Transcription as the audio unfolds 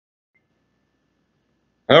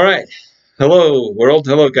All right. Hello, world.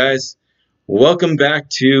 Hello, guys. Welcome back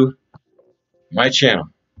to my channel.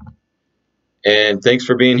 And thanks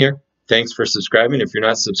for being here. Thanks for subscribing. If you're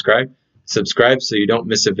not subscribed, subscribe so you don't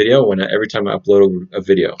miss a video every time I upload a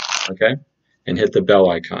video. Okay? And hit the bell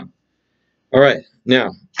icon. All right.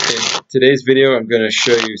 Now, in today's video, I'm going to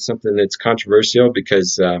show you something that's controversial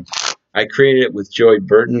because I created it with Joey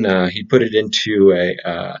Burton. He put it into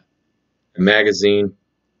a magazine.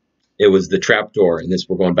 It was the Trapdoor, and this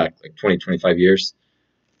we're going back like 20, 25 years.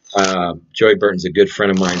 Joey Burton's a good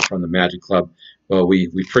friend of mine from the Magic Club. Well, we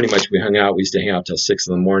hung out. We used to hang out till 6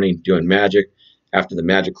 in the morning doing magic. After the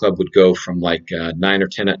Magic Club would go from like 9 or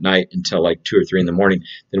 10 at night until like 2 or 3 in the morning.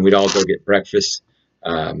 Then we'd all go get breakfast.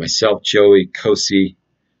 Myself, Joey, Kosi,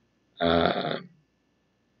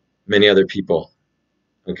 many other people,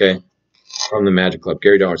 okay, from the Magic Club,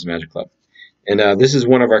 Gary Dollar's Magic Club. And this is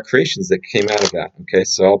one of our creations that came out of that. Okay,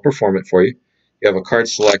 so I'll perform it for you. You have a card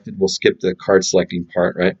selected. We'll skip the card selecting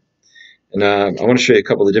part, right? And I want to show you a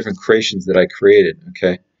couple of the different creations that I created.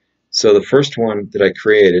 Okay, so the first one that I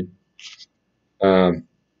created,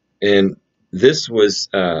 and this was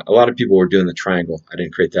a lot of people were doing the triangle. I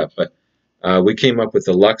didn't create that, but we came up with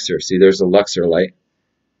the Luxor. See, there's a Luxor light.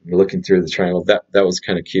 You're looking through the triangle. That was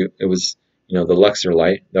kind of cute. It was, you know, the Luxor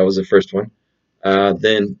light. That was the first one.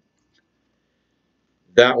 Then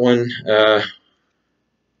that one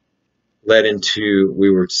led into,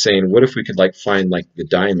 we were saying, what if we could like find like the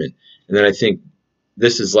diamond? And then I think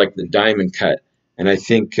this is like the diamond cut. And I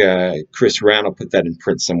think Chris Randall put that in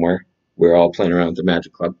print somewhere. We were all playing around with the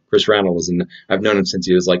Magic Club. Chris Randall was in, I've known him since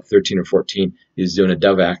he was like 13 or 14. He was doing a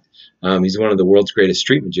dove act. He's one of the world's greatest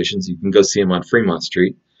street magicians. You can go see him on Fremont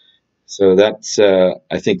Street. So that's,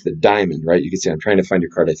 I think, the diamond, right? You can see I'm trying to find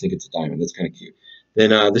your card. I think it's a diamond. That's kind of cute.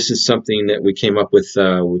 Then this is something that we came up with,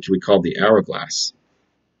 which we call the Hourglass.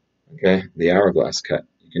 Okay, the Hourglass cut.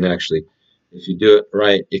 You can actually, if you do it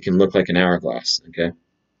right, it can look like an hourglass. Okay,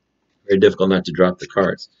 very difficult not to drop the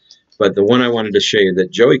cards. But the one I wanted to show you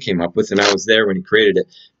that Joey came up with, and I was there when he created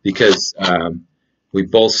it because we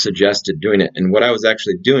both suggested doing it. And what I was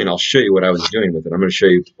actually doing, I'll show you what I was doing with it. I'm going to show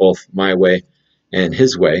you both my way and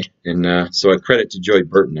his way. And so I credit to Joey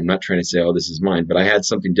Burton. I'm not trying to say, oh, this is mine, but I had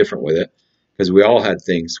something different with it because we all had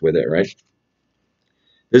things with it, right?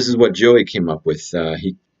 This is what Joey came up with.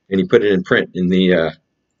 He put it in print in the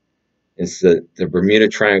it's the Bermuda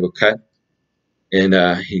triangle cut, and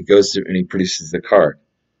he goes through and he produces the card.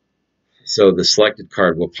 So the selected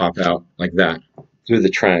card will pop out like that through the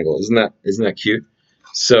triangle. Isn't that cute?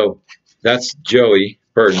 So that's Joey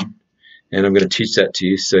Burton, and I'm going to teach that to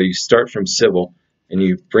you. So you start from civil, and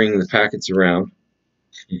you bring the packets around.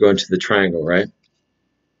 You go into the triangle, right?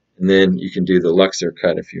 And then you can do the Luxor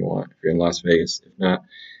cut if you want, if you're in Las Vegas. If not,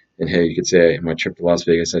 and hey, you could say, my trip to Las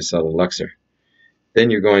Vegas, I saw the Luxor.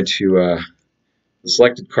 Then you're going to, the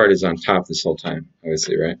selected card is on top this whole time,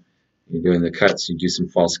 obviously, right? You're doing the cuts, you do some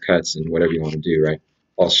false cuts and whatever you want to do, right?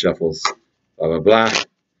 False shuffles, blah, blah, blah.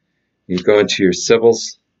 You go into your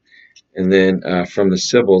civils, and then from the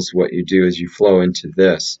civils, what you do is you flow into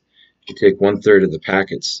this. You take 1/3 of the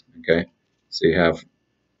packets, okay? So you have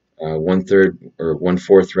 1/3, or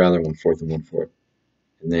 1/4 rather, 1/4 and 1/4.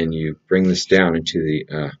 And then you bring this down into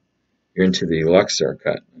the, you're into the Luxor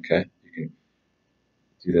cut, okay? You can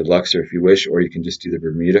do the Luxor if you wish, or you can just do the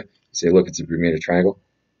Bermuda. You say, look, it's a Bermuda triangle.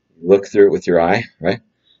 You look through it with your eye, right?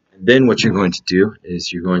 And then what you're going to do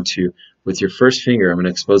is you're going to, with your first finger, I'm going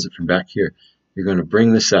to expose it from back here. You're going to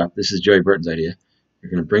bring this up. This is Joey Burton's idea.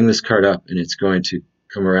 You're going to bring this card up, and it's going to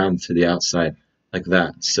come around to the outside like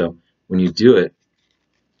that. So when you do it,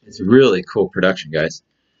 it's a really cool production, guys.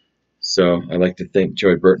 So I'd like to thank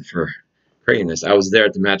Joey Burton for creating this. I was there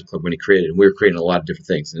at the Magic Club when he created it, and we were creating a lot of different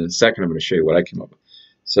things. And in a second, I'm going to show you what I came up with.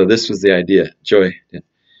 So this was the idea. Joey,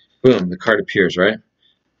 boom, the card appears, right?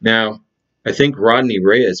 Now, I think Rodney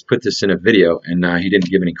Reyes put this in a video, and he didn't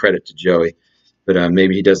give any credit to Joey, but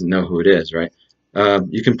maybe he doesn't know who it is, right?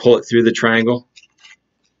 You can pull it through the triangle.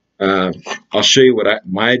 I'll show you what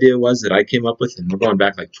my idea was that I came up with, and we're going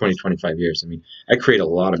back like 20, 25 years. I mean, I create a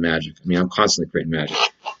lot of magic. I mean, I'm constantly creating magic.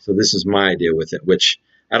 So this is my idea with it, which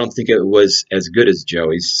I don't think it was as good as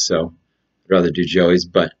Joey's, so I'd rather do Joey's,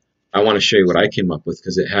 but I want to show you what I came up with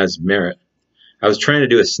because it has merit. I was trying to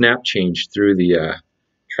do a snap change through the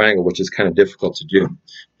triangle, which is kind of difficult to do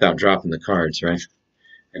without dropping the cards, right?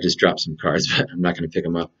 I just dropped some cards, but I'm not going to pick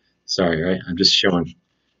them up. Sorry, right? I'm just showing.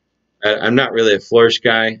 I'm not really a flourish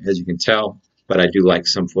guy, as you can tell, but I do like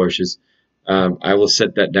some flourishes. I will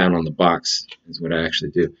set that down on the box, is what I actually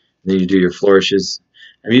do. And then you do your flourishes.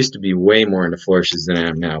 I used to be way more into flourishes than I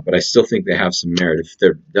am now, but I still think they have some merit if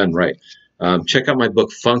they're done right. Check out my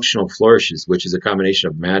book, Functional Flourishes, which is a combination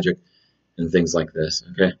of magic and things like this.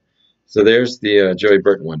 Okay, so there's the Joey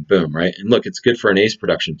Burton one. Boom, right? And look, it's good for an ace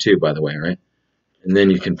production too, by the way, right? And then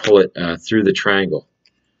you can pull it through the triangle,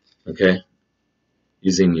 okay,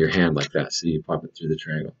 using your hand like that. So you pop it through the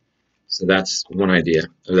triangle. So that's one idea.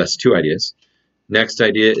 Or that's two ideas. Next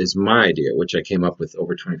idea is my idea, which I came up with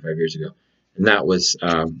over 25 years ago. And that was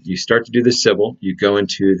you start to do the symbol. You go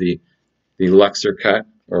into the Luxor cut,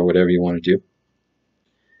 or whatever you want to do.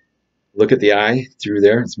 Look at the eye through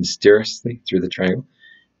there. It's mysteriously through the triangle.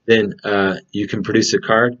 Then you can produce a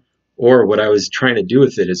card. Or what I was trying to do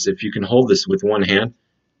with it is if you can hold this with one hand,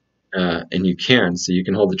 and you can, so you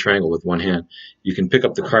can hold the triangle with one hand, you can pick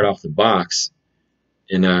up the card off the box.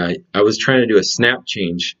 And I was trying to do a snap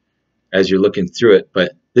change as you're looking through it,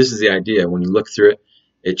 but this is the idea. When you look through it,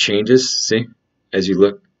 it changes, see, as you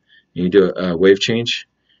look, and you do a wave change,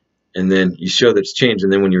 and then you show that it's changed,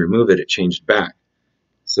 and then when you remove it, it changed back.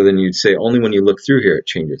 So then you'd say only when you look through here it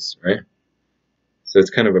changes, right? So it's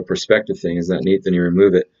kind of a perspective thing. Isn't that neat? Then you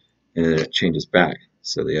remove it, and then it changes back.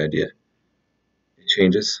 So the idea, it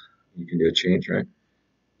changes. You can do a change, right?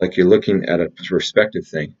 Like you're looking at a perspective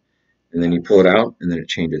thing, and then you pull it out, and then it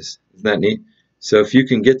changes. Isn't that neat? So if you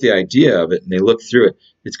can get the idea of it, and they look through it,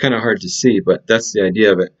 it's kind of hard to see, but that's the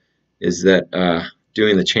idea of it, is that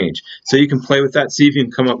doing the change. So you can play with that, see if you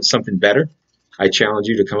can come up with something better. I challenge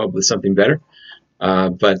you to come up with something better.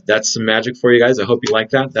 But that's some magic for you guys. I hope you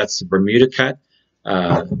like that. That's the Bermuda cut,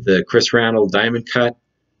 the Chris Randall diamond cut,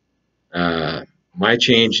 my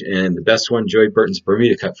change, and the best one, Joey Burton's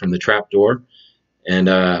Bermuda cut from the trapdoor. And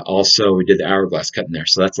also we did the hourglass cut in there.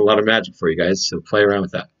 So that's a lot of magic for you guys. So play around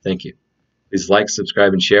with that. Thank you. Please like,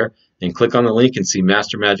 subscribe, and share. And click on the link and see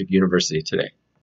Master Magic University today.